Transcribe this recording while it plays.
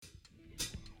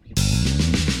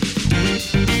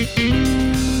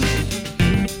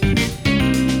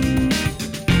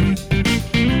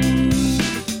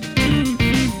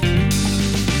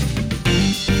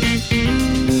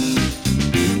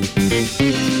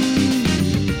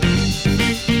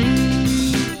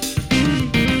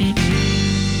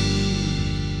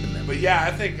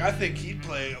think he'd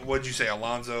play. What'd you say,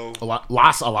 Alonzo?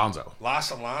 Los Alonso.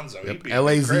 Los Alonzo. Yep. He'd be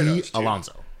L-A-Z Kratos, too.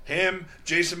 Alonso. Him,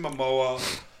 Jason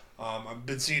Momoa. I've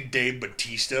been seeing Dave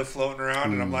Bautista floating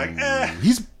around, and I'm like,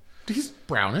 He's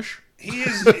brownish. he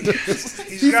is.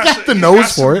 He's got the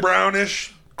nose for it.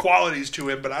 Brownish qualities to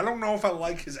him, but I don't know if I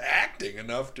like his acting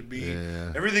enough to be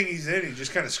everything he's in. He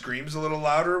just kind of screams a little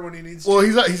louder when he needs to. Well,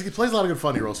 he plays a lot of good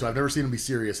funny roles, so I've never seen him be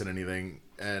serious in anything.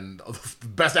 And the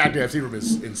best acting I've seen from him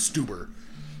is in Stuber.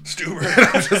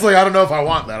 I'm just like, I don't know if I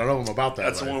want that. I don't know if I'm about that.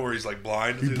 That's the one where he's like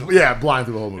blind. Blind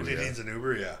through the whole movie. He needs an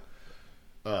Uber,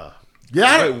 what?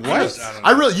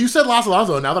 You said Los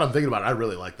Alonso, and now that I'm thinking about it, I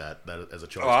really like that as a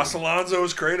choice. Los Alonso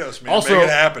is Kratos, man. Also, make it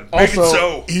happen. Make it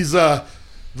so. He's the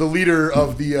leader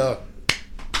of the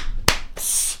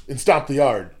in Stomp the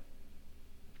Yard.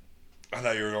 I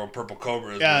thought you were going Purple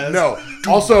Cobra. Yeah, no.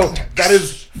 Also, that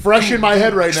is fresh in my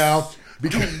head right now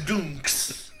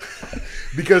because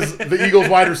the Eagles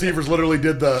wide receivers literally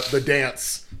did the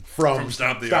dance from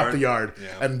Stomp the Yard. Yeah.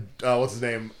 And what's his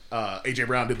name? AJ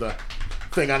Brown did the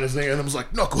thing on his name, and I was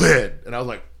like, knucklehead. And I was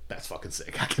like, that's fucking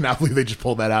sick. I cannot believe they just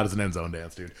pulled that out as an end zone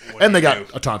dance, dude. And they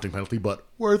got a taunting penalty, but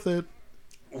worth it.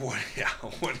 What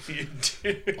do you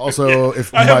do? Also,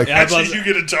 if Mike... you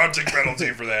get a taunting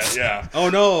penalty for that, yeah. Oh,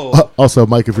 no. Also,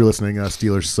 Mike, if you're listening,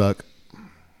 Steelers suck.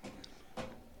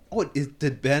 Oh,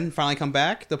 did Ben finally come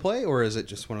back to play, or is it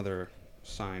just one of their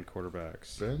signed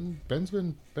quarterbacks? Ben's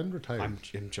been retired. I'm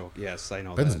joking. Yes, I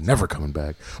know Ben's never coming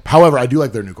back. However, I do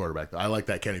like their new quarterback, though. I like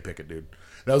that Kenny Pickett dude.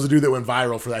 That was the dude that went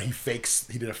viral for that. He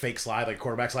did a fake slide, like a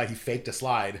quarterback slide. He faked a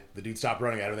slide. The dude stopped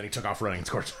running at him, and then he took off running and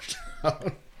scored a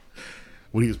touchdown.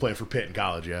 When he was playing for Pitt in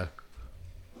college, yeah.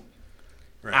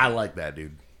 Right. I like that,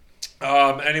 dude.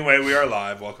 Anyway, we are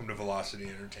live. Welcome to Velocity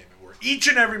Entertainment, where each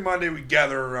and every Monday we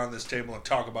gather around this table and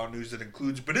talk about news that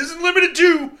includes, but isn't limited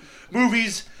to,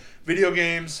 movies, video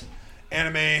games,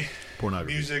 anime,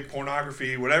 music,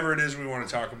 pornography, whatever it is we want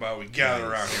to talk about. We gather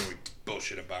around here. We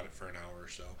bullshit about it for an hour or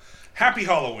so. Happy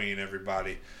Halloween,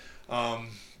 everybody. It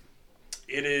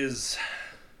is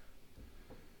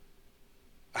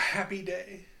a happy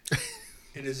day.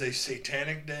 It is a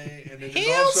satanic day, and it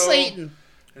is Satan.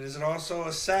 It is also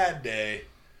a sad day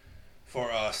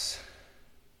for us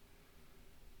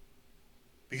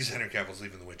because Henry Cavill's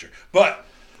leaving The Witcher. But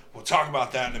we'll talk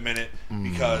about that in a minute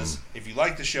because if you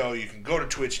like the show, you can go to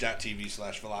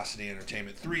twitch.tv/Velocity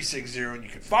Entertainment 360 and you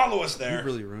can follow us there. You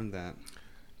really ruined that.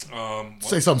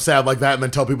 Say something sad like that and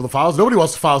then tell people to follow us. Nobody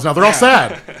wants to follow us now. They're all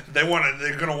sad. They're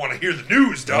gonna want to hear the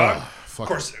news, dog. Of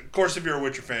course, if you're a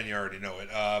Witcher fan, you already know it.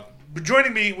 But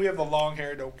joining me, we have the long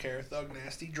hair, don't care, Thug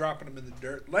Nasty, dropping them in the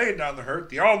dirt, laying down the hurt,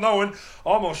 the all-knowing,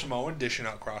 almost Samoan, dishing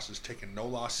out crosses, taking no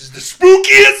losses, the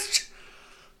spookiest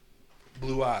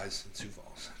Blue Eyes in Sioux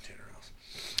Falls, Tanner House.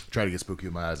 Tried to get spooky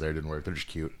with my eyes there, it didn't work. They're just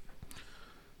cute.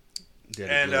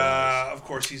 And of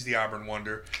course, he's the Auburn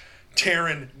Wonder,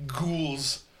 tearing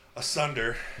ghouls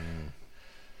asunder.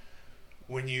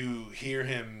 When you hear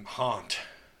him haunt,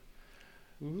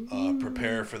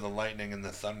 prepare for the lightning and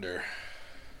the thunder.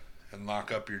 And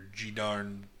lock up your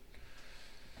G-darn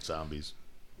zombies.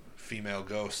 Female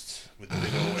ghosts with the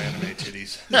big old anime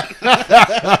titties.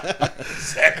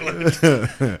 Exactly.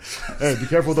 Hey, be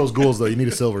careful with those ghouls, though. You need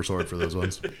a silver sword for those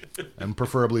ones. And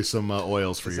preferably some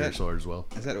oils for your sword as well.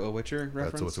 Is that a Witcher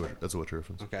reference? That's a Witcher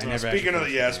reference. Okay. Speaking of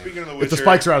the Witcher, if the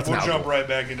spikes are out, we'll jump right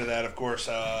back into that. Of course,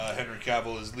 Henry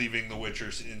Cavill is leaving The Witcher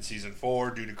in Season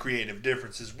 4 due to creative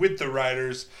differences with the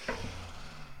writers.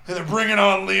 And they're bringing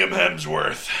on Liam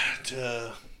Hemsworth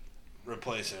to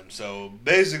replace him. So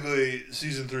basically,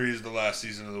 Season 3 is the last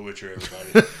season of The Witcher,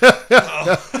 everybody.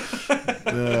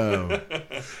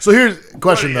 So here's a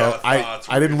question, though.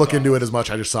 I didn't look into it as much.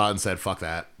 I just saw it and said, fuck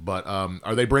that. But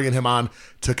are they bringing him on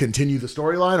to continue the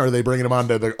storyline, or are they bringing him on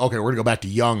to, okay, we're going to go back to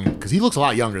young? Because he looks a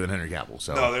lot younger than Henry Cavill.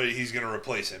 So. No, he's going to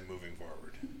replace him moving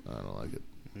forward. I don't like it.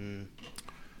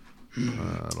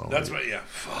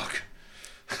 Fuck.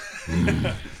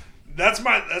 That's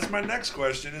my next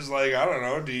question is like, I don't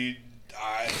know,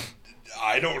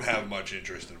 I don't have much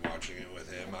interest in watching it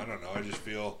with him. I don't know. I just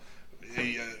feel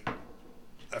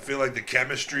I feel like the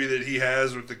chemistry that he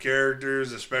has with the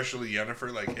characters, especially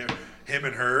Yennefer, like him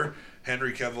and her,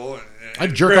 Henry Cavill.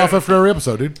 I'd jerk off after every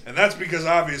episode, dude. And that's because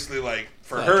obviously, like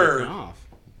for her,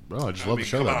 bro, I just love the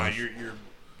show that much.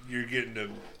 You're getting to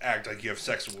act like you have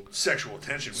sexual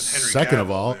attention with Henry Cavill. Second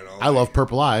of all, I love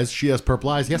purple eyes. She has purple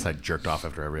eyes. Yes, I jerked off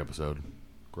after every episode.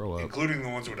 Grow up. Including the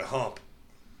ones with a hump.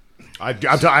 I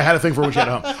had a thing for when she had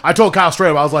a hump. I told Kyle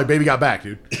straight up, I was like, baby got back,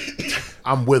 dude.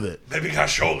 I'm with it. Baby got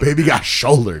shoulder. Baby got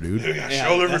shoulder, dude. Baby got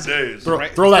shoulder for days.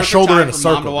 Throw that shoulder in a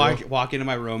circle. Mom to walk into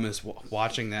my room is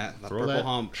watching that. Throw purple that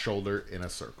hump. shoulder in a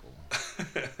circle.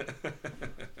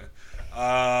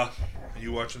 Are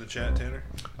you watching the chat, Tanner?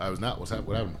 I was not. What's that?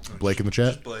 What happened? Blake in the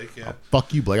chat? Just Blake, yeah.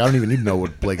 Fuck you, Blake. I don't even need to know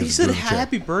what Blake is He said doing in the chat.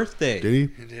 happy birthday. Did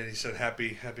he? He did. He said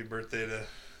happy birthday to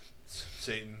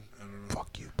Satan. I don't know.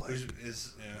 Fuck you, Blake.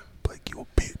 Yeah. Blake, you a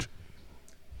bitch.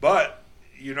 But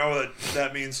you know what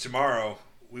that means tomorrow.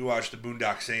 We watch the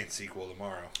Boondock Saints sequel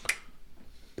tomorrow.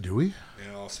 Do we?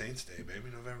 Yeah, All Saints Day, baby,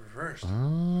 November 1st.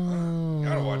 Oh.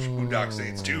 Gotta watch Boondock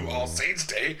Saints 2, All Saints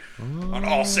Day. On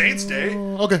All Saints Day.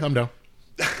 Okay, I'm down.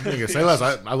 Say less.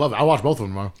 I love it. I'll watch both of them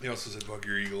tomorrow. He also said, fuck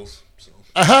your Eagles. So.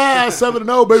 Aha!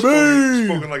 7-0, baby!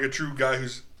 Spoken like a true guy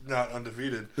who's not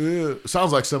undefeated.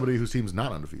 Sounds like somebody whose team's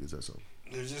not undefeated. Is that so?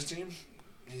 There's this team?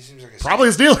 He seems like a Probably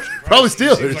Steelers. Probably He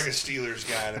seems Steelers. like a Steelers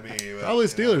guy to me. But, Probably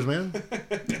you know. Steelers, man.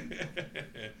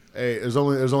 Hey, there's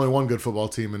only one good football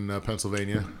team in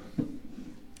Pennsylvania.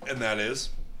 And that is?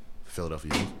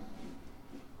 Philadelphia Eagles.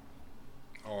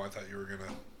 Oh, I thought you were going to...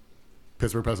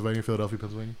 Pittsburgh, Pennsylvania. Philadelphia,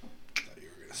 Pennsylvania. I thought you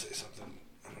were going to say something,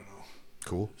 I don't know,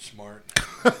 Cool. smart.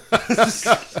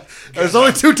 There's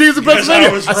only two teams in Guess I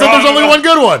Pennsylvania. was I said there's wrong only about- one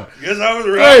good one. Guess I was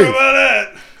wrong Hey.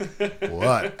 about that.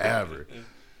 Whatever.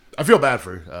 I feel bad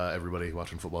for everybody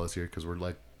watching football this year because we're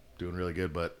like doing really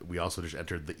good, but we also just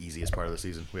entered the easiest part of the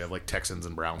season. We have like Texans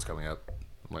and Browns coming up.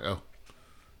 I'm like, oh,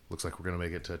 looks like we're gonna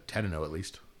make it to 10-0 at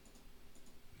least.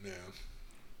 Yeah.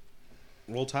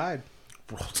 Roll Tide.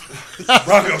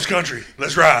 Broncos country.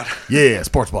 Let's ride. Yeah,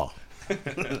 sports ball.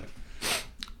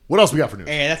 What else we got for news?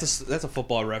 Hey, that's a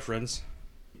football reference.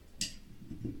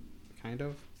 Kind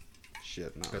of.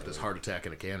 Shit, no. Got this heart attack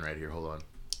in a can right here. Hold on.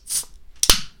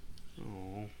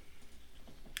 Oh,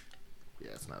 Yeah,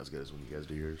 it's not as good as when you guys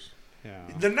do yours. yeah.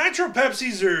 The Nitro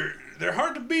Pepsis they're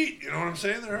hard to beat. You know what I'm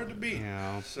saying? They're hard to beat.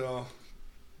 Yeah. So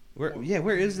Where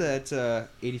is that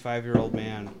 85-year-old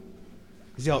man?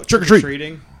 Is he out Trick or treat.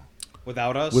 treating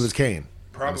without us? With his cane.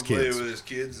 probably and his kids. with his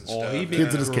kids and Oh, stuff. he'd be Kids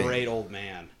a in his cane. great old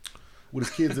man. With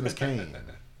his kids and his cane.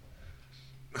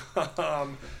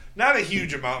 Not a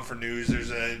huge amount for news.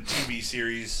 There's a TV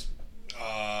series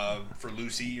for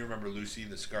Lucy. You remember Lucy,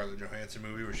 the Scarlett Johansson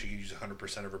movie where she can use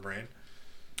 100% of her brain?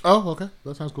 Oh, okay.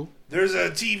 That sounds cool. There's a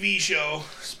TV show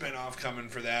spinoff coming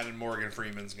for that, and Morgan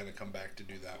Freeman's going to come back to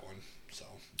do that one. So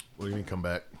What do you mean come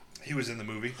back? he was in the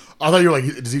movie. I thought you were like,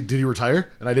 did he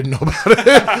retire? And I didn't know about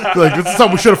it. Like, this is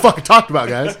something we should have fucking talked about,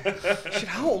 guys. Shit,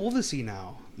 how old is he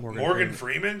now? Morgan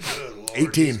Freeman? Good Lord,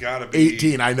 18. He's gotta be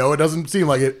 18. I know it doesn't seem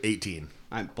like it. 18.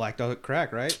 I'm blacked out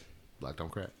crack, right? Black don't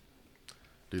crack.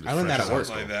 Dude, I learned fresh that at out work. of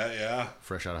high something school. like that. Yeah,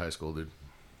 Fresh out of high school, dude.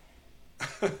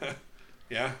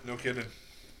 yeah, no kidding.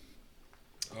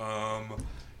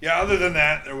 Yeah. Other than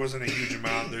that, there wasn't a huge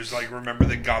amount. There's remember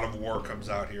that God of War comes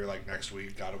out here next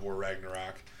week. God of War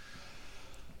Ragnarok.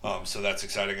 So that's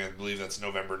exciting. I believe that's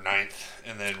November 9th.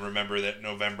 And then remember that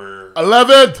November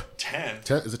 11th!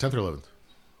 10th. Is it 10th or 11th?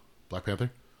 Black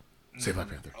Panther? Say Black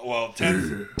Panther. Well,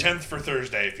 10th for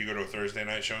Thursday. If you go to a Thursday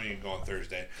night show, you can go on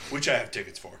Thursday, which I have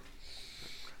tickets for.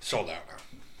 Sold out now.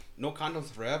 No condoms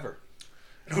forever.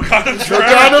 No condoms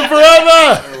Wakanda forever!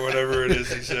 forever! Or whatever it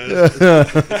is he says.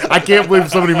 I can't believe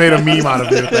somebody made a meme out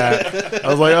of it with that. I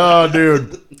was like, oh,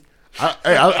 dude.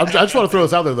 I just want to throw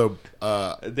this out there, though. They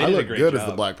I did a look great good as the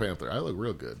job. Black Panther. I look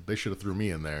real good. They should have threw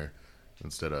me in there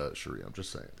instead of Shuri. I'm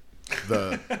just saying.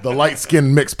 The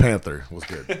light-skinned mixed panther was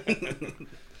good.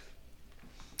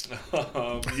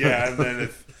 Yeah, and then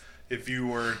if you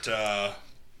weren't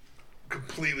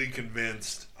completely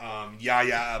convinced,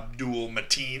 Yahya Abdul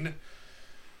Mateen,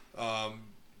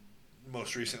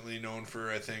 most recently known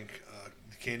for, I think,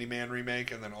 the Candyman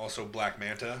remake, and then also Black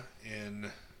Manta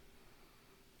in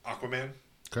Aquaman,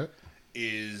 Okay.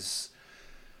 is...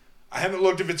 I haven't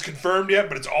looked if it's confirmed yet,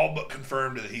 but it's all but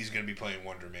confirmed that he's going to be playing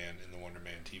Wonder Man in the Wonder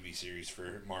Man TV series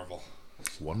for Marvel.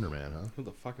 Wonder Man, huh? Who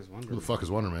the fuck is Wonder Who the Man? fud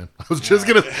is Wonder Man? I was just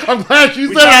gonna. I'm glad you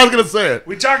said it. I was gonna say it.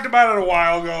 We talked about it a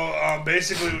while ago.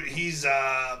 Basically, he's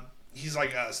a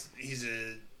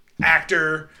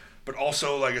actor, but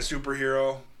also like a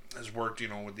superhero. Has worked,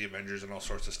 with the Avengers and all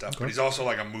sorts of stuff. But he's also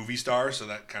like a movie star, so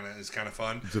that is kind of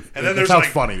fun. And then That sounds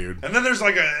funny, dude. And then there's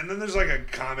a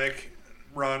comic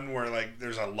run where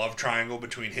there's a love triangle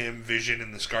between him, Vision,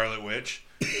 and the Scarlet Witch.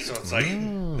 So it's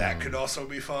that could also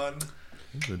be fun.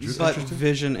 But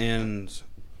Vision and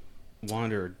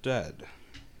Wanda are dead.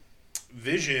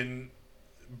 Vision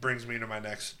brings me to my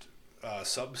next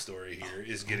sub story here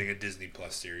is getting a Disney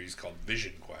Plus series called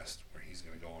Vision Quest, where he's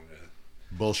going to go on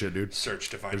a Bullshit, dude. search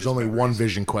to find There's his only memories. one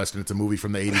Vision Quest, and it's a movie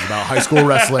from the 80s about high school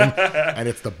wrestling, and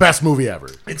it's the best movie ever.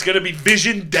 It's going to be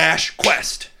Vision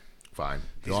Quest. Fine.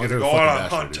 He's going to go on a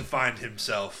hunt to find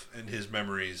himself and his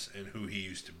memories and who he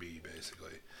used to be,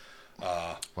 basically.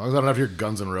 As long as I don't have to hear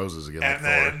Guns N' Roses again. And like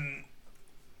Thor. then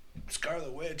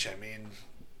Scarlet Witch, I mean,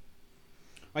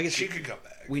 I guess she could come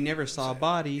back. we never saw a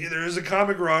body. Yeah, there is a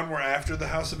comic run where after the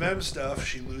House of M stuff,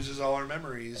 she loses all her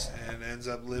memories and ends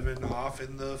up living off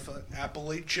in the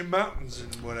Appalachian Mountains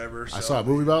and whatever. So. I saw a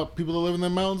movie about people that live in the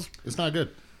mountains. It's not good.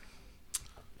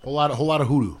 Whole lot of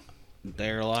hoodoo.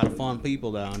 There are a lot of fun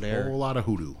people down there. Whole lot of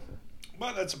hoodoo.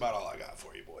 But that's about all I got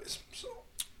for you, boys. So,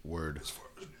 Word. as far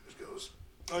as news goes,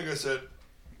 like I said,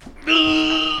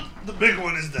 the big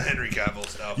one is the Henry Cavill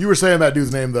stuff. You were saying that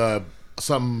dude's name,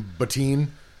 some Batine,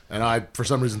 and I, for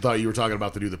some reason, thought you were talking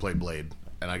about the dude that played Blade,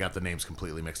 and I got the names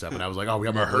completely mixed up, and I was like, oh, we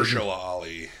got Mahershala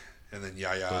Ali, and then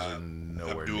Yahya Those are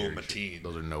nowhere Abdul near Mateen.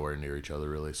 Those are nowhere near each other,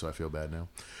 really, so I feel bad now.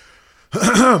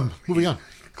 Moving on.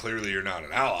 Clearly, you're not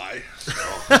an ally. So.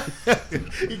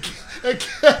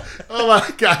 Oh my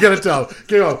god, I gotta tell.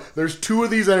 Okay, well, there's 2 of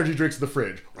these energy drinks in the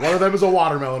fridge. One of them is a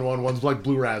watermelon one, one's like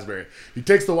blue raspberry. He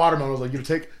takes the watermelon, I was like, you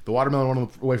take the watermelon one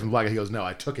away from the black. He goes, no,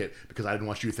 I took it because I didn't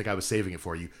want you to think I was saving it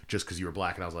for you just because you were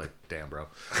black. And I was like, damn, bro.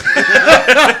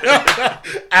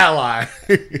 Ally.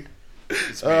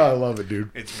 I love it,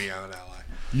 dude. It's me, I'm an ally.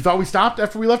 You thought we stopped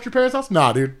after we left your parents' house?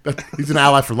 Nah, dude. He's an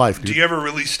ally for life, dude. Do you ever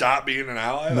really stop being an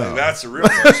ally? No. Like, that's the real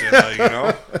question, like, you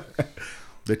know?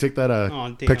 They take that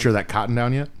Damn. picture of that cotton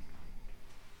down yet?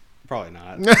 Probably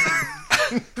not.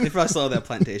 They probably still have that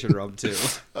plantation rub too.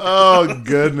 Oh,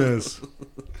 goodness.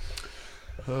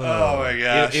 Oh, my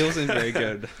gosh. It wasn't very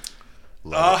good.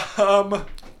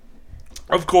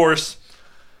 Of course.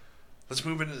 Let's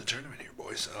move into the tournament here,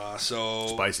 boys. So,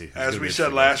 Spicy. It's as gonna we be said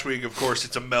interesting. last week, of course,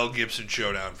 it's a Mel Gibson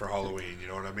showdown for Halloween. You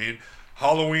know what I mean?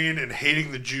 Halloween and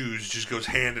hating the Jews just goes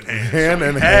hand in hand. Hand so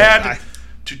in we hand. had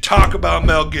to talk about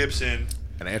Mel Gibson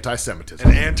And anti-Semitism.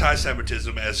 and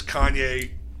anti-Semitism as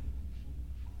Kanye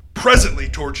presently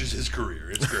torches his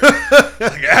career. It's great.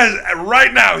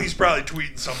 Right now, he's probably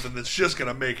tweeting something that's just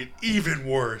gonna make it even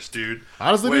worse, dude.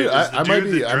 Honestly, Wait, dude, is the I might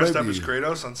dude be. that I dressed might up be. as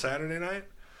Kratos on Saturday night?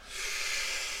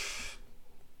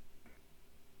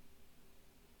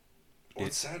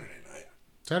 What's Saturday night?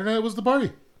 Saturday night was the party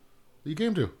that you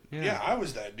came to. Yeah, I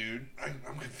was that dude.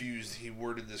 I'm confused. He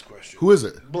worded this question. Who is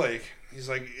it? Blake. He's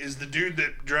like, is the dude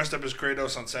that dressed up as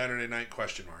Kratos on Saturday night?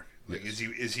 Question mark. Like, Yes.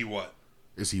 is he what?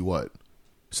 Is he what?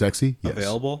 Sexy? Yes.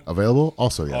 Available? Available?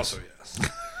 Also yes. Also yes.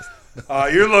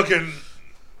 You're looking.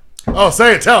 Oh,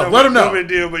 say it. Tell him. Let him No know. big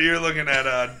deal, but you're looking at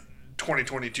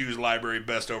 2022's Library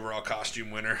Best Overall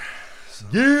Costume winner.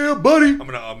 Yeah, buddy. I'm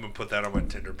gonna put that on my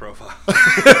Tinder profile.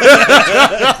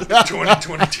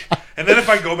 2022, and then if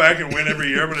I go back and win every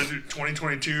year, I'm gonna do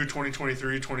 2022,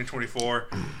 2023, 2024.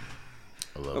 I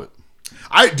love it.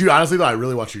 Dude, honestly though, I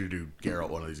really want you to do Geralt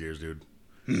one of these years, dude.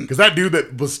 Because that dude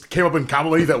that came up in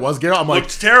Combat League that was Geralt, I'm like,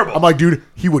 Looked terrible. I'm like, dude,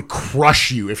 he would crush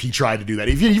you if he tried to do that.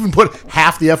 If you even put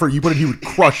half the effort you put in, he would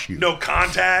crush you. No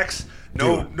contacts,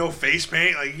 no Dude. no face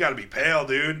paint. Like, you got to be pale,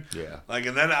 dude. Yeah. Like,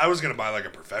 and then I was gonna buy like a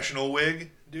professional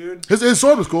wig, dude. His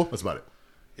sword was cool. That's about it.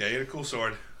 Yeah, he had a cool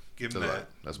sword. Give him That's that. about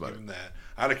it. That's about Give it. him that.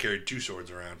 I'd have carried 2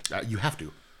 swords around. You have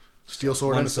to. Steel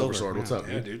sword and a silver sword. What's up?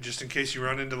 Yeah, dude? dude. Just in case you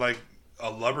run into like a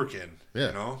lubberkin. Yeah.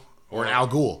 You know. Or an Al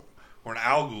Ghul. Or an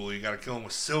Al Ghul, you got to kill him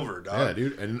with silver, dog. Yeah,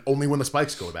 dude. And only when the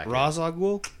spikes go back in. Ra's al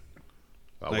Ghul?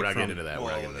 We're Like not from- getting into that.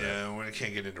 We're not Well, getting into that. yeah, we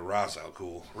can't get into Ra's Al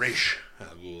Ghul. Raish Al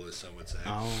Ghul, as some would say.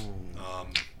 Oh.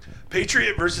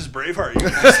 Patriot versus Braveheart. You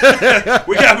guys.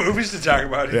 We got movies to talk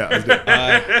about here. Yeah, let's do it.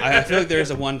 I feel like there's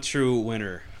a one true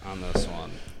winner on this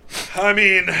one. I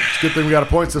mean, Good thing we got a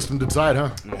point system to decide,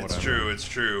 huh? it's true. It's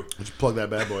true. Let's plug that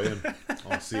bad boy in. I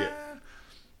want to see it.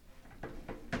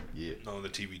 Yeah. Oh, the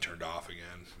TV turned off again.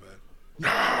 But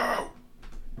I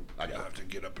I'll got have to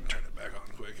get up and turn it back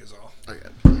on quick is all. it. I got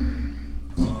it.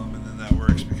 And then that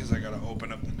works because I got to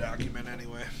open up the document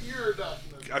anyway. You're a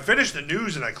document. I finished the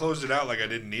news and I closed it out like I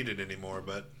didn't need it anymore,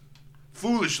 but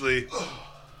foolishly,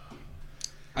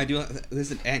 I do.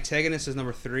 This antagonist is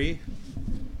number 3.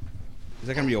 Is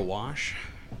that gonna be a wash?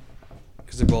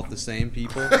 Because they're both the same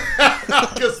people.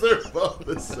 Because they're both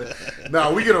the same.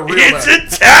 No, we get a real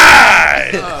it's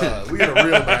bad. a tie! We get a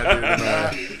real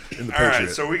bad dude in the All right,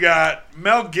 Patriot. so we got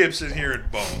Mel Gibson here in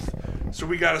both. So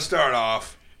we got to start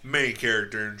off main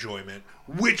character enjoyment.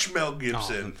 Which Mel Oh,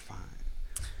 Gibson fine.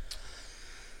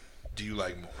 do you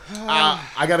like more?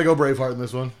 I got to go Braveheart in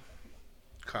this one.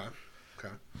 Okay.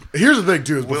 Okay. Here's the thing,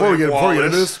 too, is before we get William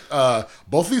into Wallace. this,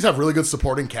 both of these have really good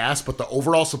supporting cast, but the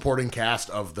overall supporting cast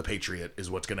of The Patriot is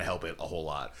what's going to help it a whole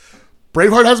lot.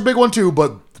 Braveheart has a big one, too,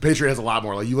 but The Patriot has a lot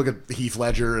more. Like, you look at Heath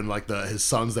Ledger and, like, his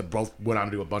sons that both went on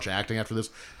to do a bunch of acting after this.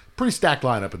 Pretty stacked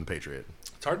lineup in The Patriot.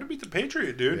 It's hard to beat the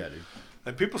Patriot, dude. Yeah, dude.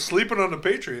 And people sleeping on the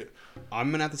Patriot. I'm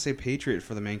gonna have to say Patriot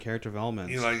for the main character development.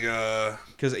 You like,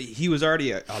 Because he was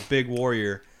already a big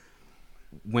warrior.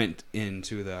 went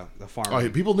into the farm. Oh,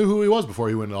 people knew who he was before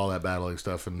he went into all that battling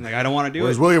stuff. And Like, I don't want to do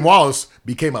whereas it. William Wallace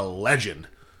became a legend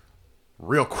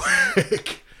real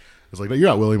quick. It's like, no, you're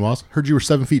not William Wallace. Heard you were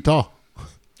 7 feet tall.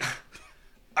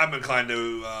 I'm inclined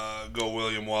to go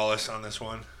William Wallace on this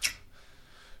one.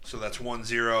 So that's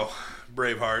 1-0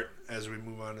 Braveheart as we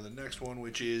move on to the next one,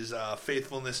 which is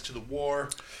Faithfulness to the War.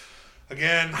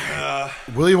 Again,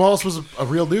 William Wallace was a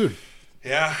real dude.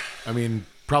 yeah. I mean,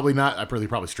 probably not. I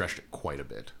probably stretched it quite a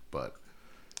bit, but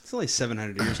It's only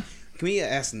 700 years. Can we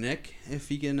ask Nick if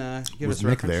he can give was us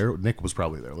Nick reference? there? Nick was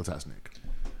probably there. Let's ask Nick.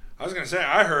 I was going to say,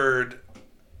 I heard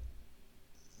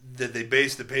that they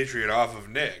based the Patriot off of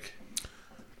Nick.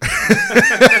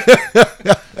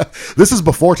 This is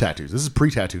before tattoos. This is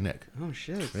pre-tattoo Nick. Oh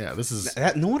shit! Yeah, this is.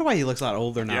 No wonder why he looks a lot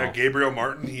older now. Yeah, Gabriel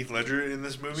Martin, Heath Ledger in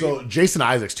this movie. So Jason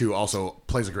Isaacs too also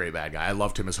plays a great bad guy. I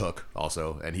loved him as Hook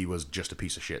also, and he was just a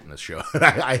piece of shit in this show.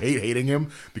 I hate hating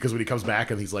him because when he comes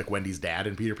back and he's like Wendy's dad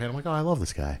in Peter Pan, I'm like, oh, I love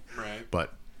this guy. Right.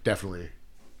 But definitely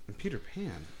And Peter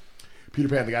Pan. Peter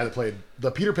Pan, the guy that played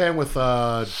the Peter Pan with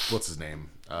what's his name,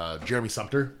 Jeremy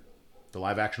Sumter, the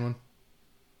live action one.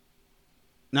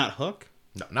 Not Hook.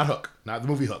 No, not Hook, not the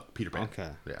movie Hook. Peter Pan. Okay.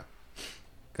 Yeah,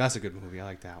 That's a good movie. I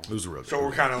like that it one. was a real. So good we're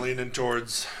movie. kind of leaning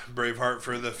towards Braveheart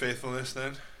for the faithfulness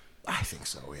then? I think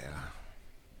so. Yeah.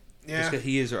 Yeah. Just 'cause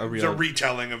he is a It's real. a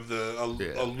retelling of a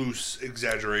Yeah. loose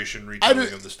exaggeration I retelling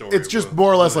do- of the story. It's of just Will-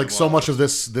 more or less William like so much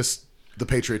Wallace. of this the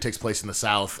Patriot takes place in the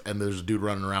South, and there's a dude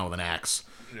running around with an axe,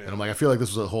 Yeah. and I'm like, I feel like this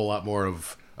was a whole lot more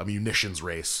of a munitions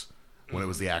race when it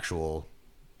was the actual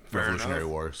Fair Revolutionary enough.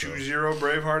 War. So. 2-0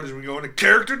 Braveheart as we go into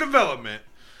character development.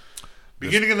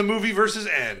 Beginning of the movie versus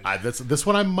end. This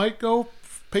one I might go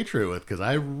Patriot with because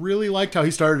I really liked how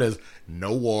he started as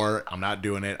no war. I'm not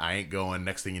doing it. I ain't going.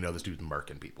 Next thing you know, this dude's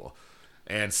murking people.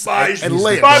 And Bye,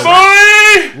 laying,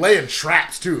 bye, boy! laying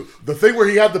traps too. The thing where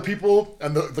he had the people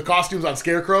and the costumes on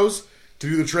scarecrows to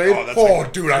do the trade. Oh,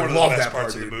 that's Dude, I one of love the best that part,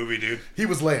 parts of dude. the movie, dude. He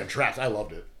was laying traps. I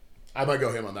loved it. I might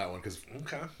go him on that one because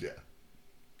Okay. yeah.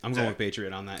 I'm going with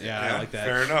Patriot on that. Yeah, I like that.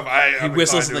 Fair enough. He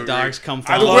whistles and the dogs come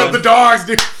I follow love him. The dogs,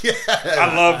 dude. Yeah.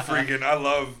 I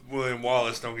love William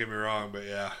Wallace, don't get me wrong, but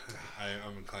yeah,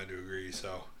 I'm inclined to agree.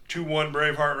 So 2-1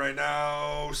 Braveheart right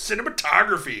now.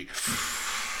 Cinematography.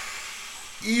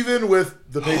 Even with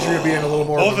the Patriot being a little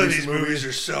more Both of a of these recent movie, movies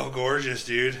are so gorgeous,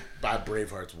 dude.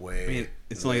 Braveheart's way. I mean,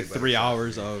 it's only 3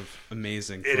 hours of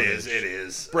amazing. It footage. is. It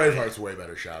is. Braveheart's way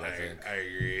better shot, I think. I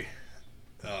agree.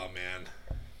 Oh man.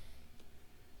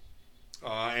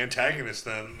 Antagonist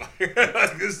then.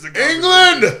 This is a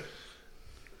England.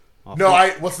 Oh, No,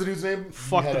 fuck- what's the dude's name?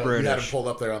 Fuck You the had him British. pulled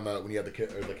up there on the when you had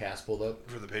the cast pulled up.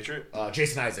 for the Patriot.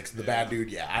 Jason Isaacs, the bad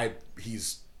dude. Yeah,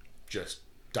 he's just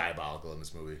diabolical in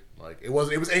this movie. Like it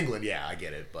was England. Yeah, I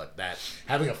get it, but that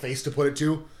having a face to put it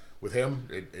to with him,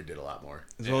 it did a lot more.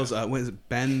 As well as what is it,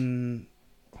 Ben?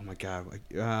 Oh my God!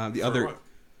 The For other. what?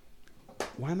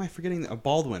 Why am I forgetting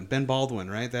Baldwin? Ben Baldwin,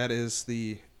 right? That is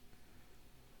the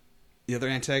other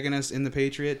antagonist in the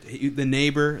Patriot, the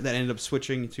neighbor that ended up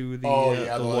switching to the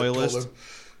loyalist.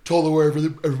 Told him where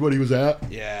everybody was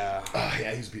at. Yeah.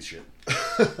 Yeah, he's a piece of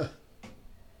shit.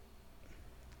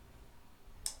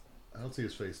 I don't see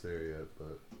his face there yet,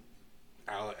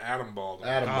 but Adam Baldwin.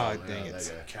 Adam. Oh, Baldwin, dang yeah, it. that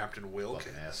guy. Captain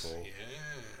Wilkins. asshole.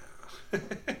 Yeah.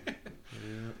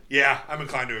 Yeah, I'm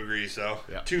inclined to agree. So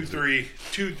Yeah. 2-3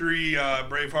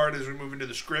 Braveheart as we move into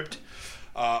the script.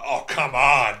 Oh come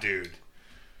on, dude.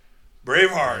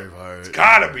 Braveheart. It's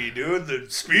gotta be, dude. The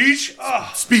speech.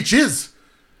 Oh. Speeches,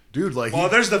 dude. Like Well,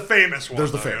 there's the famous one.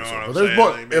 there's the though, you famous know one. what But I'm there's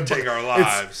saying? more. They may take our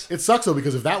lives. It sucks though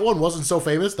because if that one wasn't so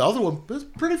famous, the other one is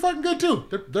pretty fucking good too.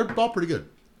 They're all pretty good.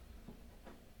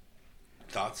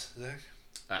 Thoughts, Zach?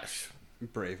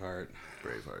 Braveheart.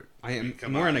 Braveheart. I am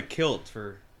Come more on. in a kilt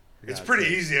for. It's God's pretty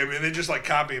sake. easy. I mean, they just like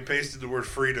copy and pasted the word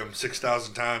freedom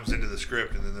 6,000 times into the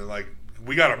script, and then they're like,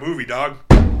 "We got a movie, dog."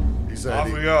 He said,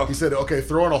 Off we go. He said, okay,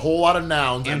 throw in a whole lot of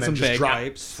nouns and, And then some just drop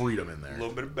bagpipes. freedom in there. A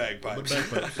little bit of bagpipes.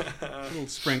 A little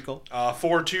sprinkle.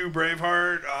 4-2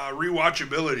 Braveheart.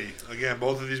 Rewatchability. Again,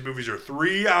 both of these movies are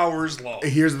 3 hours long.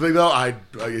 Here's the thing, though.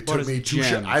 It took is me two.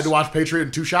 gems? I had to watch Patriot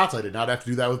in 2 shots. I did not have to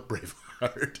do that with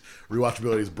Braveheart.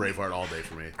 Rewatchability is Braveheart all day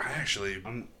for me.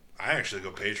 I actually go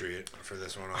Patriot for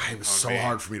this one. It was so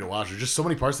hard for me to watch. There's just so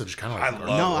many parts that just kind of like. I are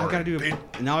love- No, boring. I've got to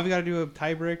do. Now I've got to do a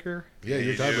tiebreaker. Yeah,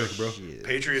 you're You do. tiebreaker, bro. Shit.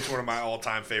 Patriot's one of my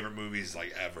all-time favorite movies,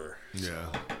 like ever. Yeah.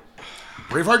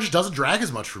 Braveheart just doesn't drag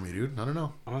as much for me, dude. I don't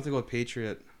know. I'm gonna have to go with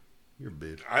Patriot. You're a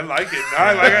bitch. I like it.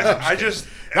 I just.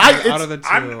 Out of the two,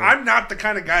 I'm not the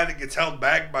kind of guy that gets held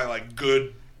back by like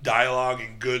good dialogue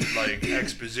and good like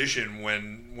exposition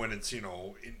when it's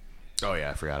Oh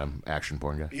yeah, I forgot. I'm action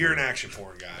porn guy. you're an action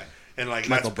porn guy. And like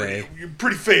Michael you're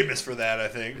pretty famous for that, I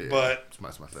think. Yeah, But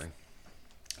that's my thing.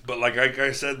 But like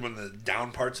I said, when the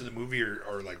down parts of the movie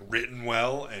are like written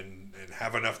well and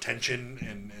have enough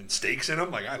tension and stakes in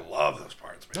them, like I love those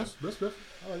parts, man. That's good.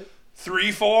 I like it.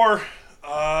 3, 4.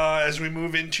 As we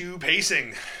move into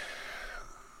pacing,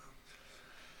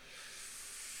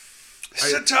 this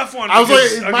is a tough one. I was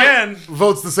Because, like, again,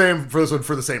 votes the same for this one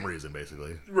for the same reason,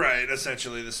 basically. right?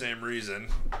 Essentially the same reason.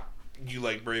 You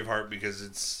like Braveheart because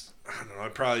it's, I don't know,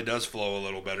 it probably does flow a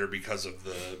little better because of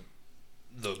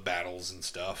the battles and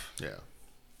stuff. Yeah.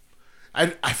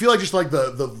 I feel like just like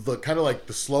the kind of like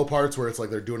the slow parts where it's like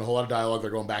they're doing a whole lot of dialogue,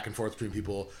 they're going back and forth between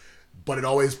people, but it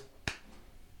always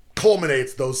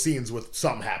culminates those scenes with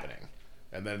something happening.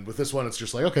 And then with this one, it's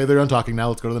just like, okay, they're done talking now.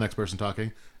 Let's go to the next person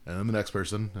talking, and then the next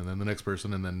person, and then the next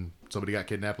person, and then somebody got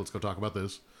kidnapped. Let's go talk about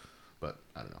this. But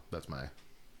I don't know. That's my.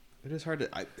 It is hard to.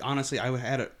 Honestly,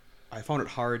 I found it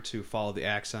hard to follow the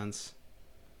accents,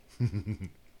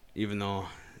 even though.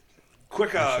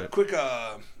 Quick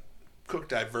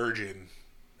diversion.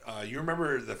 You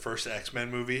remember the first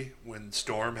X-Men movie when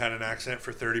Storm had an accent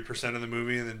for 30% of the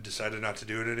movie and then decided not to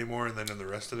do it anymore, and then in the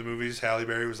rest of the movies, Halle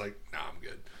Berry was like, "Nah, I'm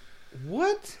good,"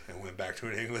 What? and went back to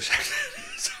an English accent.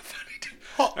 It's so funny, dude.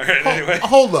 All right, anyway,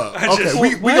 Hold up. I Okay, just-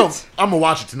 we go. What? I'm gonna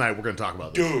watch it tonight. We're gonna talk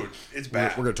about this. dude, it's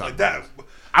bad. We're gonna talk like about that.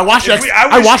 I watched If X. we-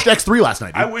 I wish- watched X3 last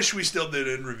night. Dude. I wish we still did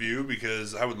in review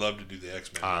because I would love to do the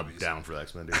X-Men I'm movies. down for the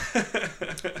X-Men,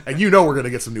 dude. And you know we're gonna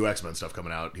get some new X-Men stuff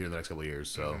coming out here in the next couple of years.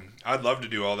 So I'd love to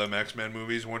do all them X-Men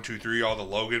movies, 1, 2, 3, all the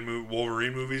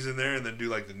Wolverine movies in there, and then do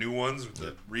like the new ones with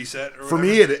the reset. Or for whatever.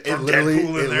 me, it Throw literally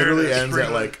Deadpool in there, ends sprinkle at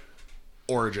it. like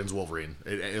Origins Wolverine.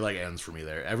 It like ends for me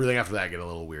there. Everything after that get a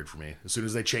little weird for me. As soon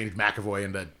as they changed McAvoy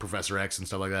into Professor X and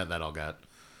stuff like that, that all got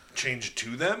change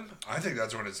to them. I think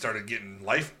that's when it started getting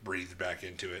life breathed back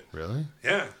into it. really.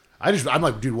 Yeah, I'm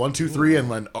like, dude, 1, 2, 3, and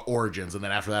then Origins, and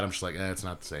then after that, I'm just like, it's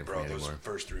not the same for bro, me those anymore.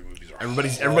 first 3 movies are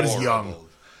Everybody's horrible. young.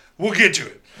 We'll get to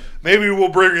it. Maybe we'll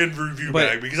bring in review But-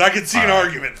 back because I can see an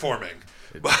argument forming.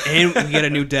 And we get a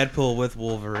new Deadpool with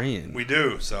Wolverine. We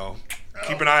do, so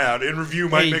keep an eye out. In review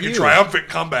might Hey, make a you. triumphant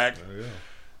comeback.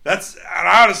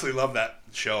 I honestly love that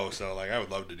show, so like I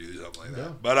would love to do something like that.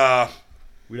 Yeah. But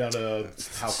We down to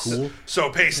how cool. so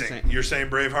pacing. You're saying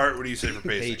Braveheart. What do you say for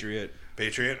pacing? Patriot.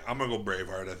 Patriot. I'm gonna go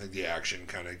Braveheart. I think the action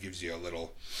kind of gives you a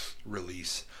little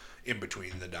release in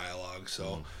between the dialogue.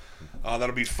 So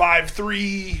that'll be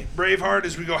 5-3 Braveheart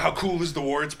as we go. How cool is the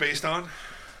war it's based on?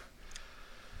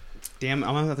 Damn,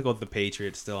 I'm gonna have to go with the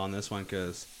Patriot still on this one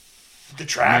because The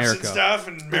traps America. and stuff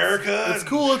in America. It's and-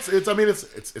 cool. It's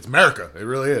America. It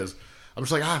really is. I'm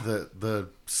just like, the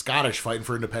Scottish fighting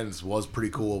for independence was pretty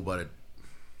cool, but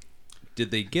did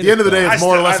they get at the end of the day, I it's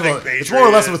more or still- less I of a think it's more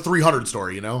or less of a Patriot- 300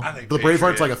 story, you know. I think The Braveheart's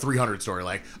Patriot- like a 300 story,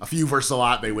 like a few versus a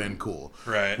lot, they win, cool.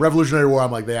 Right. Revolutionary War,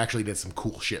 I'm like, they actually did some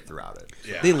cool shit throughout it.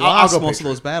 Yeah. They I'll lost go most Patriot.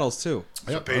 of those battles too.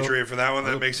 So Patriot for that one.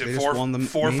 That makes it They just won the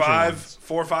 4-5 major ones.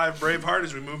 4-5 Braveheart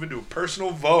as we move into a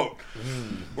personal vote.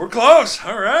 We're close.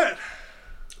 All right.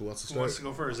 Who wants to Who wants start?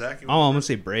 to go first? Zach? You Oh, I'm want gonna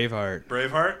say Braveheart.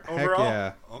 Braveheart overall?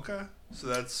 yeah. Okay. So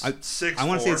that's I 6-4. I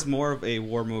want to say it's more of a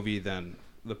war movie than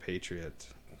the Patriot.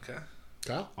 Okay.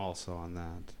 Kyle? Also on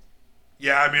that.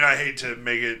 Yeah, I mean, I hate to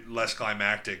make it less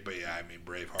climactic, but yeah, I mean,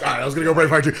 Braveheart. All right, I was gonna go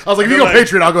Braveheart too. I was like, if I you feel go like-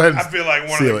 Patriot, I'll go ahead and I feel like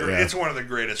seal it, yeah. it's one of the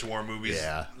greatest war movies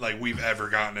Yeah. like we've ever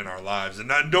gotten in our lives. And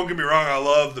don't get me wrong, I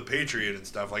love The Patriot and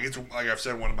stuff. Like it's like I've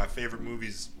said, one of my favorite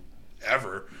movies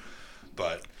ever.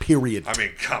 But period. I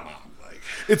mean, come on, like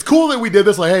It's cool that we did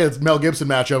this. Like, hey, it's Mel Gibson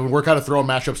matchup, and we're kind of throwing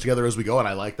matchups together as we go, and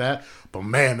I like that. But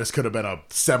man, this could have been a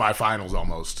semifinals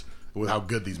almost with how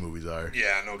good these movies are.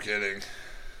 yeah, no kidding.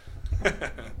 Don't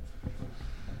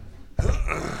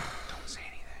say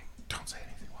anything. Don't say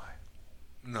anything. Why?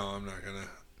 No, I'm not gonna.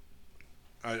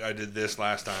 I did this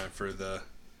last time for the.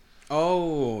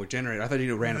 Oh, generator. I thought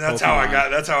you ran a That's Pokemon. how I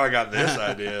got. That's how I got this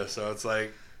idea. So it's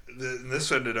like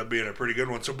this ended up being a pretty good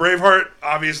one. So Braveheart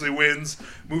obviously wins,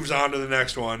 moves on to the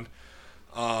next one,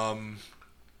 and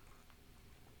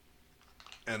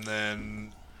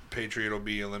then Patriot will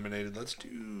be eliminated. Let's do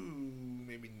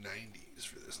maybe 90s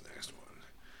for this next one.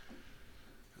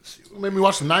 Let's see. What Made me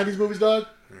watch some '90s movies, dog.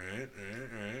 All right.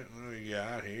 What do we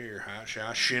got here? Hot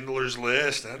Shot, Schindler's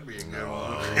List. That'd be a good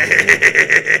one.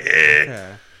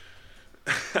 Okay.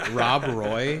 Rob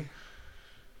Roy.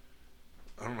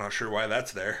 I'm not sure why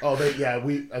that's there. Oh, I think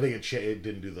it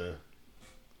didn't do the.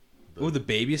 Oh, the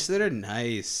babysitter.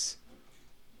 Nice.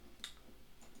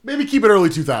 Maybe keep it early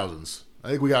 2000s. I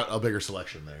think we got a bigger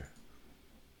selection there.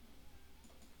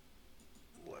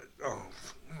 What? Oh,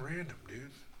 random,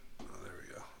 dude. Oh, there we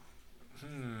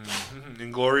go.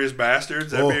 Inglorious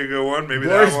Bastards. That'd be a good one. Maybe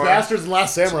Glorious that one. Bastards and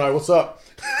Last Samurai. What's up?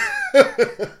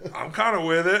 I'm kind of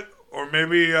with it. Or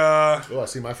maybe, Oh, I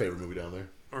see my favorite movie down there.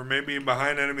 or maybe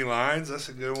Behind Enemy Lines. That's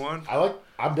a good one.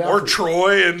 I'm down. Or for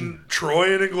Troy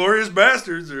and Inglorious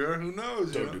Bastards. Or who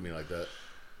knows? Don't do me like that.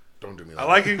 Don't do me like I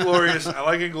like Inglorious. I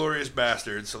like Inglorious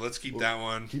Bastards. So let's keep that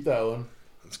one. Keep that one.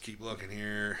 Let's keep looking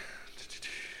here.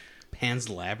 Pan's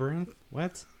Labyrinth?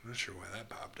 What? I'm not sure why that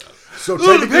popped up. So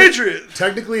Oh, the Patriot.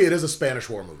 Technically, it is a Spanish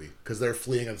War movie because they're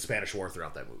fleeing in the Spanish War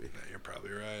throughout that movie. You're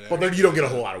probably right. But then you don't get a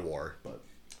whole lot of war. But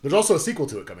there's also a sequel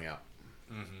to it coming out.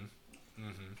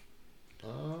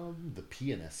 The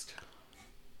Pianist.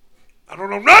 I don't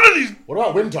know none of these. What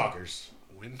about Wind Talkers?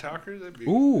 Wind Talkers? That'd be,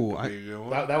 Ooh, that'd be a good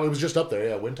one. That was just up there.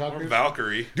 Yeah, Wind Or Talkers.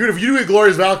 Valkyrie. Dude, if you do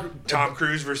Glorious Valkyrie Tom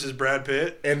Cruise versus Brad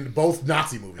Pitt. and both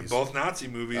Nazi movies, Both Nazi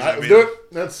movies. let's do it.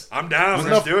 That's I'm down. That's Let's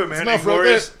enough- do it, man. that's enough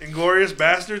right Inglorious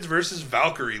Bastards versus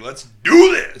Valkyrie. Let's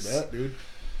do this. that, dude.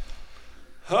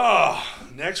 Oh,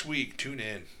 next week, tune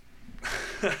in.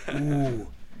 Ooh.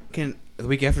 Can the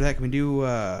week after that? Can we do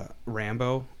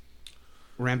Rambo?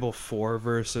 Rambo 4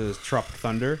 versus Tropic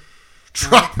Thunder.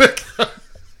 Tropic.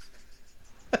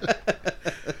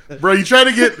 Bro, you trying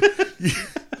to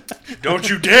get Don't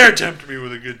you dare tempt me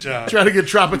with a good time. trying to get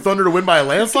Tropic Thunder to win by a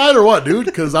landslide or what, dude?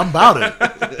 Because I'm about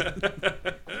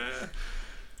it.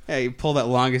 Hey, pull that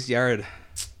longest yard.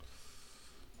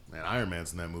 Man, Iron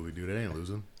Man's in that movie, dude. It ain't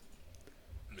losing.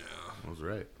 No. I was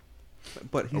right.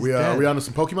 But he's Are we dead. are we on to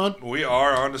some Pokemon? We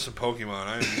are on to some Pokemon.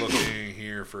 I'm looking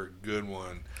here for a good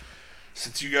one.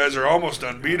 Since you guys are almost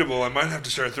unbeatable, I might have to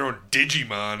start throwing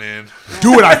Digimon in.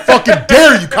 Do it! I fucking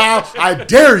dare you, Kyle. I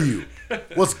dare you.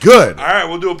 What's good? All right,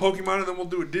 we'll do a Pokemon and then we'll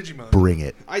do a Digimon. Bring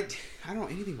it. I don't know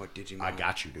anything about Digimon. I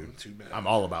got you, dude. Too bad. I'm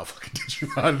all about fucking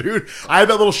Digimon, dude. I had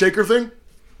that little shaker thing.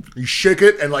 You shake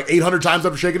it, and like 800 times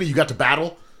after shaking it, you got to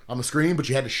battle on the screen, but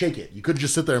you had to shake it. You couldn't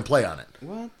just sit there and play on it.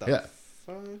 What the Yeah.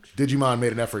 fuck? Digimon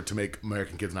made an effort to make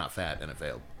American kids not fat, and it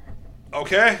failed.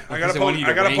 Okay, I got Does it want you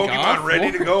to I got a rank Pokemon off?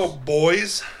 ready to go,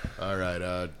 boys. All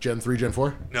right, Gen 3, Gen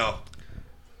 4? No.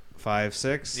 5,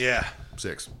 6. Yeah.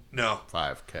 6. No.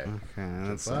 5. Okay. Okay,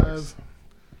 that's 5.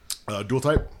 Dual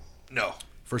type? No.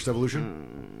 First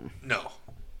evolution? No.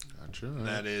 Gotcha.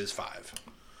 That is 5.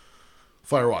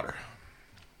 Fire water.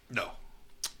 No.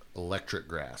 Electric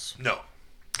grass. No.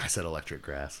 I said electric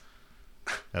grass.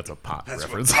 That's a pot That's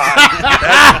reference. what pot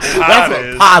That's is.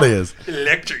 what pot is.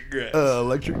 Electric grass.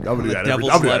 Electric. I'm gonna do that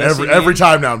devil's every lettuce, you every mean?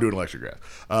 time now. I'm doing electric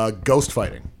grass. Ghost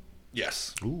fighting.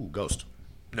 Yes. Ooh, ghost.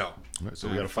 No. All right, so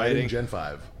we Alright, got a fighting fighting. Gen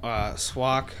 5.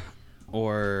 Swak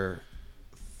or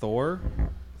Thor?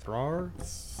 Thrar?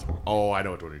 Oh, I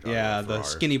know what you're talking Yeah, about. the Thrar.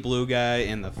 skinny blue guy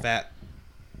and the fat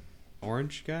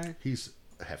orange guy? He's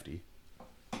hefty.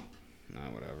 No,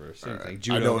 whatever. Same Alright. thing. I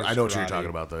Judo know. versus I know what you're karate. talking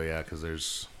about, though. Yeah, because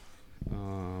there's.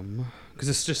 Because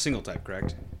it's just single type,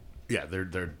 correct? Yeah,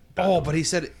 they're. Oh, but he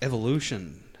said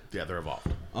evolution. Yeah, they're evolved.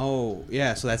 Oh,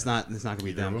 yeah. So that's not gonna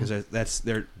be them of because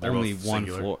they're They're only both one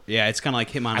singular. floor. Yeah, it's kind of like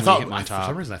Hitmon. I thought Hitmon for some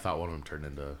top. reason I thought one of them turned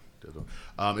into.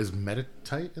 Is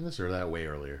Meditite in this or that way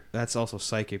earlier? That's also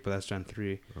psychic, but that's Gen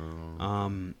 3.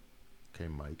 Okay,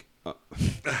 Mike.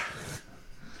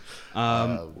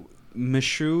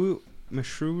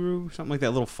 Mishuru, something like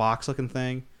that little fox looking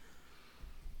thing.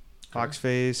 Fox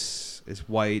face is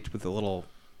white with a little.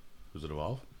 Does it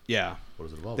evolve? Yeah, What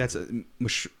does it evolve? that's a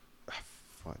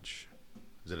fudge.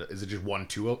 Is it just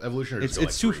 1-2 evolution? Or It's does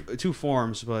it go it's like two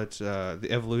forms, but the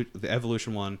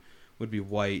evolution one would be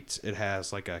white. It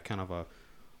has like a kind of a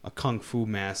kung fu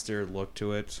master look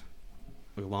to it,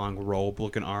 a long robe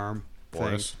looking arm.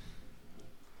 Boris?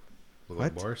 Look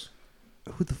like What? Boris?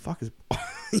 Thing. Who the fuck is?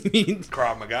 You mean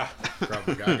Krav Maga. Krav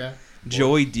Maga guy?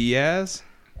 Joey Diaz?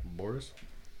 Boris?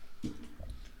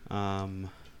 I'm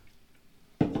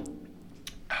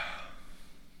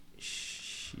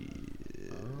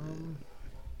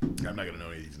not gonna know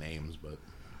any of these names, but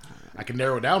I can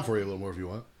narrow it down for you a little more if you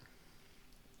want.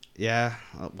 Yeah,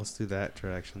 let's do that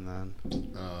direction then.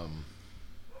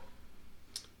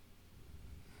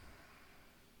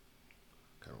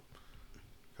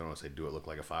 I don't want to say do it look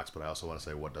like a fox, but I also want to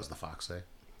say what does the fox say?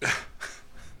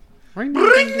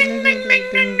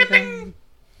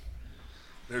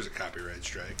 There's a copyright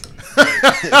strike.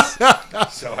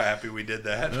 So happy we did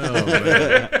that.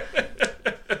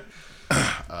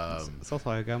 That's also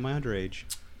how I got my underage.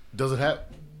 Does it have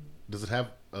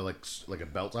like a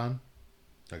belt on,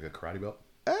 like a karate belt?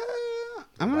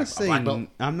 I'm gonna say black belt?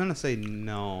 I'm gonna say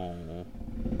no.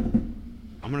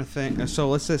 I'm gonna think. So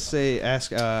let's just say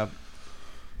ask. I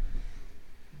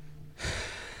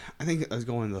think I was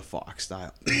going the fox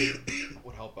style.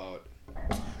 Would help out.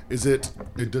 Does it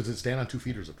stand on 2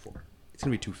 feet or is it 4? It's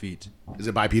gonna be 2 feet. Is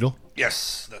it bipedal?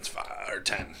 Yes, that's 5 or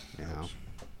 10. Yeah.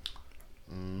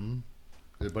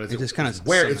 But It just kinda it's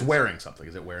wearing something.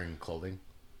 Is it wearing clothing?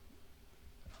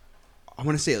 I'm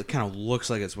gonna say it kind of looks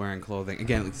like it's wearing clothing.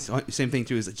 Again, it's the same thing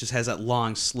too. Is it just has that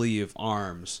long sleeve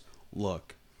arms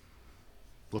look,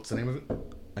 What's the name of it?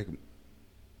 like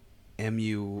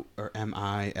MU or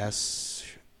MIS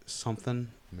something.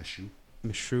 Mishu.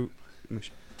 Mishru.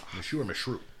 Mishu or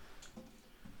Mishru?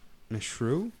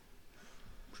 Mishru.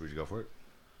 Should we go for it?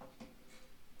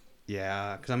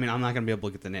 Yeah, because I mean, I'm not gonna be able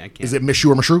to get the name. I can't. Is it Mishu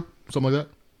or Mishru? Something like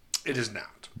that? It is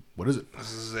not. What is it?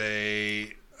 This is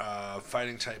a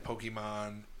fighting type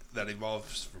Pokemon that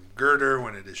evolves from Girder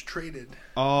when it is traded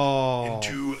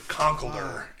into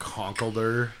Conkeldurr.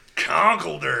 Conkeldurr.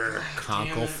 Conkeldurr.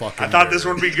 Conkle fucking. I thought this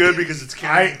one would be good because it's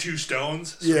carrying 2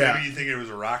 stones. So Yeah. maybe you think it was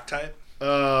a rock type.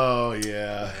 Oh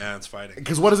yeah. Yeah, it's fighting.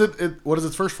 Because what is it? What is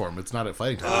its first form? It's not at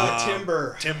fighting type.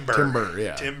 Timber. Timber.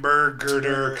 Yeah. Timber,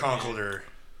 Girder, Conkeldurr.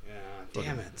 Yeah.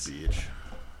 Damn it. Bitch.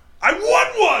 I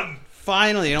won one!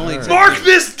 Finally, it only took Mark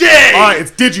this day! All right,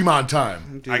 it's Digimon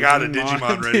time. I got a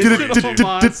Digimon ready Digital for you.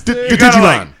 monster.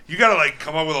 Digimon. You gotta like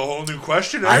come up with a whole new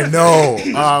question. I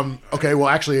know. Okay. Well,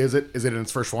 actually, is it in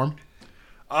its first form?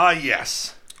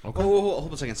 Yes. Oh, hold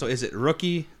on a second. So is it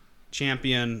rookie,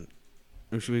 champion?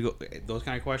 Or should we go those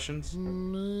kind of questions? I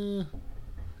know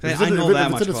that If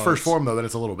much. it's in its first form, though, then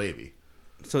it's a little baby.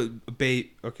 So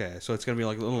bait. Okay, so it's gonna be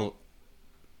like a little.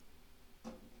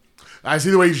 I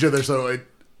see the way you did there. So,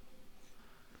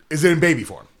 is it in baby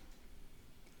form?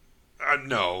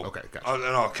 No. Okay, gotcha. And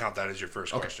I'll count that as your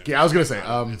first question. Yeah, I was gonna say.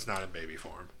 It's not in baby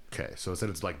form. Okay, so it's in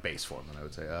its like base form, then I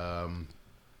would say.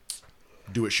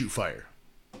 Do it shoot fire?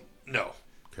 No.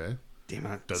 Okay. Damn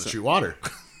it. Does it shoot water?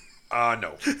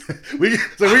 No. we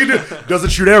can do. Does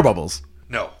it shoot air bubbles?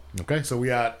 No. Okay, so we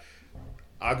got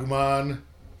Agumon,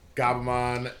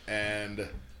 Gabumon, and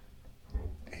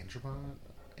Andromon,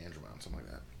 something like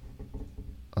that.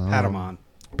 Patamon.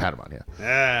 Patamon, yeah.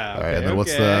 Yeah. All right, and then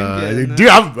what's okay, the? Dude,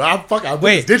 I'm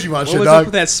Wait, this Digimon what shit, was dog. up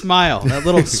with that smile? That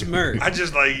little smirk. I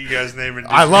just like you guys naming.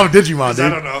 I love Digimon, 'cause dude. I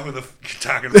don't know who the you're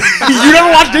talking about. You never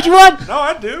watched Digimon? No,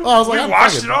 I do. Oh, I was like, we I'm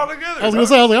watched fucking- it all together. I was gonna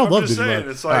say, I I'm love just Digimon. saying,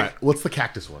 it's All like right, what's the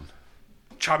cactus one?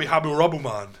 Chabi Habu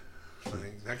Robumon.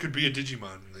 Like, that could be a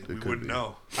Digimon. Like, we could wouldn't be.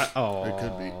 know. Oh, It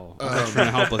could be. I'm trying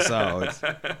to help us out.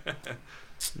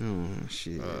 Oh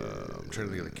shit. I'm trying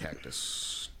to think of the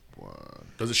cactus one.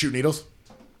 Does it shoot needles?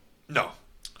 No,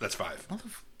 that's 5.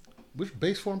 Which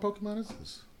base form Pokemon is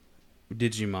this?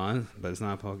 Digimon, but it's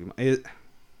not Pokemon.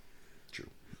 True.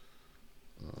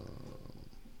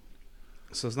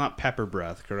 So it's not Pepper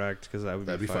Breath, correct? Because that would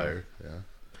That'd be fire. Yeah. And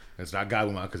it's not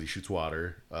Gabumon because he shoots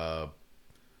water.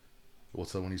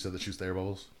 What's the one you said that shoots the air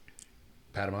bubbles?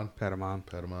 Patamon.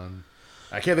 Patamon.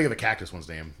 I can't think of the cactus one's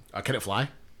name. Can it fly?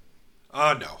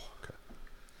 No.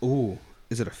 Ooh,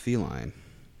 is it a feline?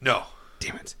 No.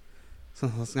 Damn it. So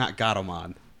it's not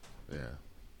Gatomon. Yeah.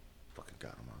 Fucking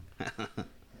Gabumon.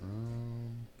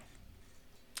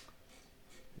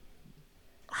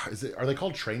 Are they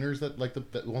called trainers that like the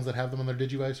ones that have them on their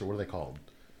Digivice, or what are they called?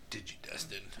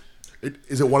 Digidestin.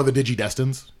 Is it one of the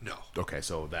Digidestins? No. Okay,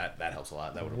 so that helps a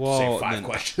lot. That would Whoa, save 5 then-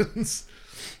 questions.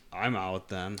 I'm out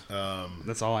then.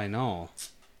 That's all I know.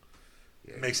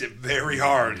 Makes it very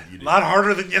hard. A lot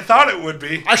harder than you thought it would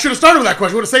be. I should have started with that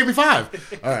question. Would have saved me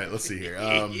 5. All right, let's see here.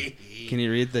 Can you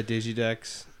read the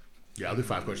Digidex? Yeah, I'll do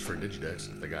 5 questions for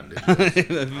Digidex if they got a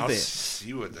Digidex. I'll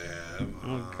see what they have.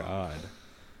 Oh God.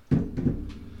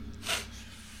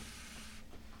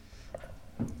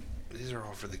 These are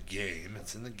all for the game.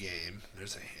 It's in the game.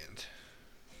 There's a hint.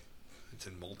 It's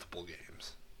in multiple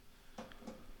games.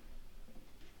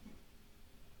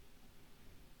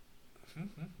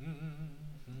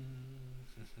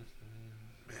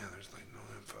 Man, there's like no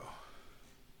info.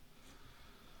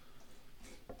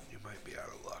 You might be out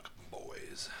of luck,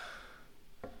 boys.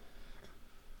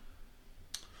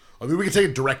 I mean, we can take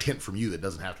a direct hint from you that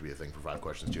doesn't have to be a thing for 5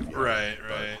 questions, too. If you want.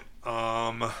 Right.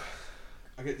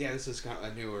 Okay, yeah, this is kind of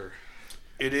a newer.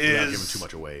 It Without is giving too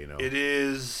much away, you know. It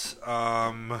is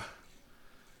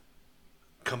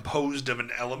composed of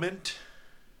an element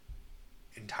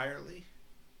entirely.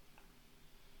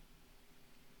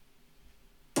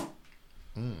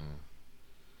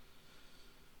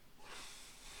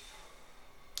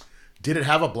 Did it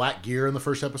have a black gear in the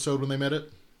first episode when they met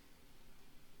it?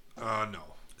 No.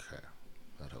 Okay.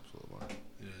 That helps a little more.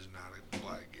 It is not a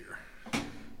black gear.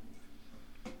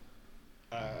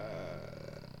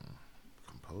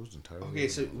 Composed entirely.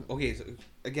 Okay, so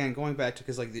again, going back to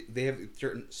because like they have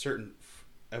certain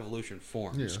evolution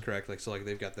forms, Yeah. correct? Like so, like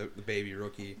they've got the baby,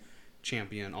 rookie,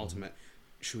 champion, ultimate.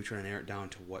 Should we try to narrow it down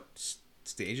to what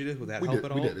stage it is? Would that help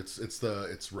at all? We did.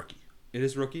 It's rookie. It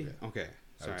is rookie. Okay,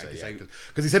 I would Sorry, say, 'cause yeah.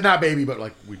 Because he said not baby, but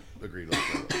like we agreed with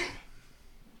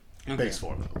Okay. base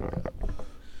form.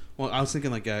 Well, I was thinking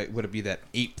like, would it be that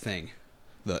ape thing,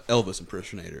 the Elvis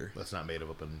impersonator? That's not made of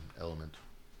an element.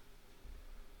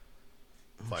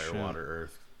 Fire, shit. water,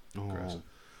 earth. Grass.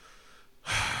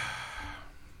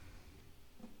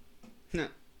 No,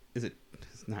 is it?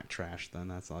 It's not trash then.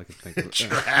 That's all I can think of.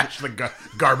 Trash, the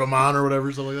Garbamon or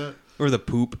whatever, something like that. Or the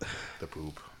poop. The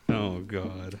poop. Oh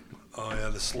god. Oh yeah,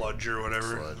 the sludge or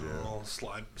whatever. Sludge, yeah. Little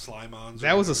slime-ons.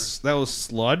 That was that was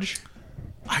sludge.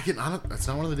 That's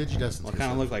not one of the Digidestins. It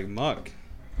kind of looked like muck.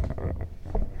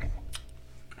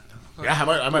 Yeah,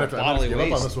 I might have to Bodily give up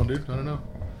on waste. this one, dude. I don't know.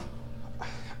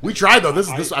 We tried though. This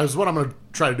is what I'm gonna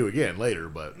try to do again later,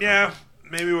 but Yeah,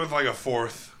 maybe with like a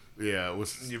fourth. yeah, it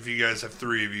was. If you guys have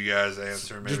 3 of you guys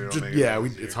answer, maybe it'll make it yeah,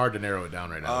 easier. it's hard to narrow it down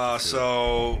right now.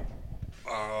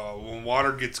 When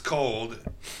water gets cold,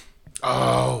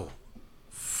 Oh,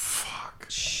 fuck.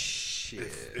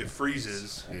 Shit. it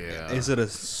freezes. Yeah. Is it a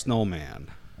snowman?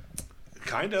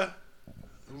 Kinda.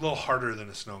 A little harder than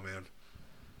a snowman.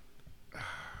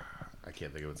 I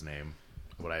can't think of its name,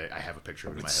 but I have a picture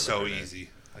of it in my head. It's so right now. easy.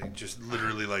 Like just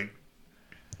literally like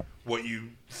what you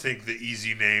think the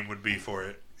easy name would be for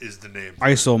it is the name.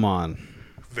 Isomon.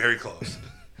 Very close.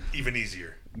 Even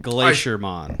easier.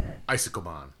 Glaciermon.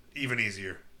 Iciclemon. Even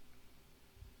easier.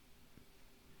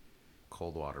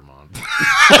 Cold Watermon.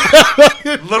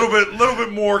 Little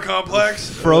bit more complex.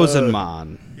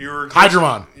 Frozenmon. You were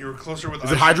Hydramon. You were closer with.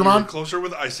 Is it Hydramon? You were closer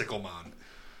with Iciclemon.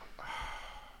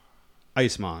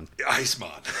 Icemon.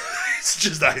 Icemon. It's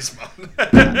just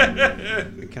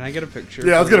Icemon. Can I get a picture?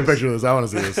 Yeah, let's get a please? picture of this. I want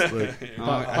to see this. Like,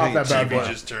 pop I that bad GB boy.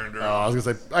 just turned Oh, around. I was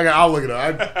gonna say, I'll look it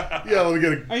up. Yeah, let me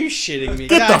get Are you shitting me?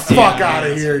 Get God the fuck damn out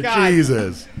of it. here, God.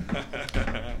 Jesus!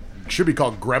 Should be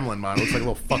called Gremlin, man. It looks like a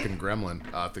little fucking gremlin.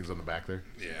 Things on the back there.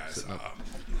 Yeah, I saw.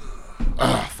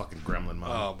 Fucking Gremlin, man.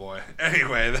 Oh boy.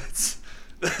 Anyway, that's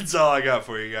all I got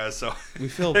for you guys. So We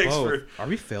failed thanks both. Are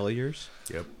we failures?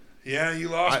 Yep. Yeah, you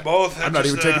lost both. I'm not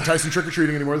even taking Tyson trick or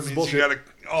treating anymore. This is Means you bullshit.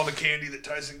 got all the candy that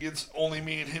Tyson gets. Only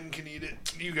me and him can eat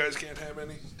it. You guys can't have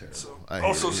any. So I hate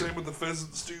also it. same with the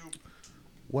pheasants too.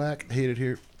 Whack. Hate it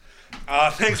here.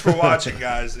 Thanks for watching,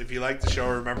 guys. If you like the show,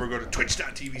 remember go to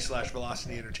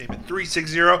twitch.tv/Velocity Entertainment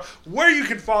 360, where you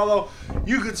can follow,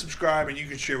 you can subscribe, and you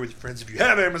can share with your friends. If you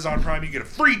have Amazon Prime, you get a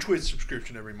free Twitch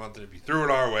subscription every month. And if you threw it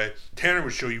our way, Tanner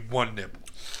would show you one nipple.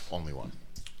 Only one.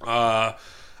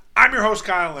 I'm your host,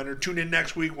 Kyle Leonard. Tune in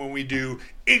next week when we do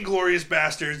Inglourious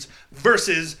Bastards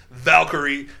versus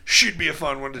Valkyrie. Should be a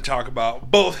fun one to talk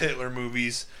about. Both Hitler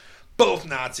movies, both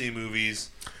Nazi movies.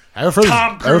 I have a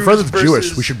Tom friend Cruise that's Jewish.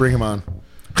 versus- We should bring him on.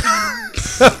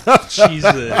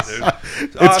 Jesus. Dude.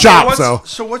 It's Chop, so.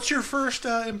 So what's your first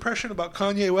impression about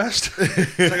Kanye West?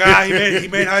 It's like, he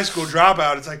made High School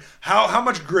Dropout. It's like, how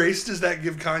much grace does that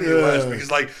give Kanye West?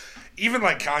 Because like, even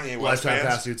like Kanye West Lifetime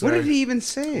fans. pass, dude. What Sorry. did he even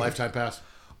say? Lifetime pass.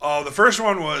 Oh, the first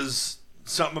one was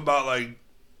something about like,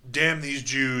 damn these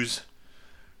Jews,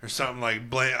 or something like,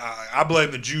 I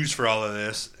blame the Jews for all of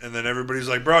this. And then everybody's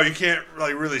like, bro, you can't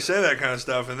like really say that kind of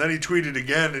stuff. And then he tweeted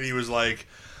again, and he was like,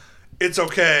 it's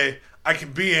okay, I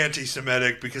can be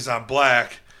anti-Semitic because I'm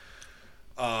black,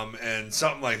 and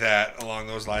something like that along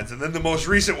those lines. And then the most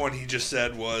recent one he just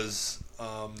said was,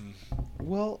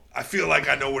 Well, I feel like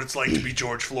I know what it's like to be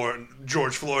George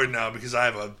Floyd now because I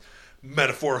have a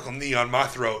metaphorical knee on my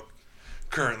throat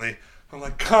currently. I'm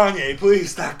like, Kanye,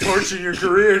 please stop torching your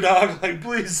career, dog. Like,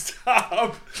 please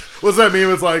stop. What's that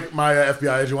meme? It's like my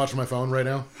FBI agent watching my phone right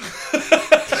now.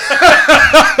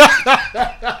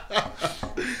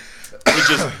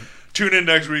 Just tune in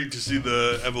next week to see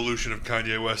the evolution of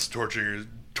Kanye West torching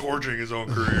his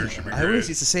own career. Should be I always great.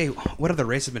 used to say, what other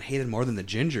race have been hated more than the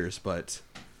gingers? But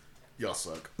Y'all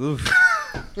suck. oof.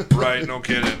 Right, no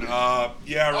kidding.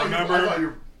 Yeah, remember,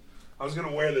 Oh, I was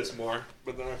gonna wear this more,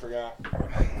 but then I forgot.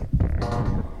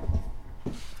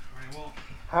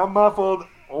 How muffled?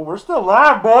 Oh, we're still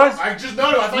live, boys. I just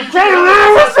noticed. I thought you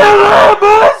We're still live,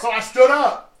 boys. So I stood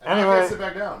up. And I Anyway. can't sit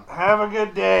back down. Have a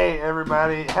good day,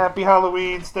 everybody. Happy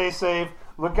Halloween. Stay safe.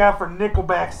 Look out for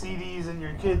Nickelback CDs in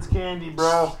your kids' candy,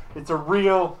 bro. It's a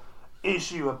real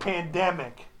issue, a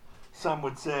pandemic, some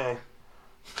would say.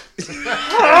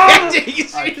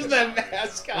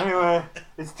 Anyway,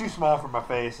 it's too small for my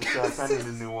face. I need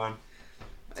a new one.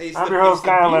 I'm your host,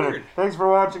 Kyle Leonard. Thanks for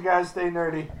watching, guys. Stay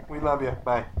nerdy. We love you.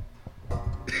 Bye.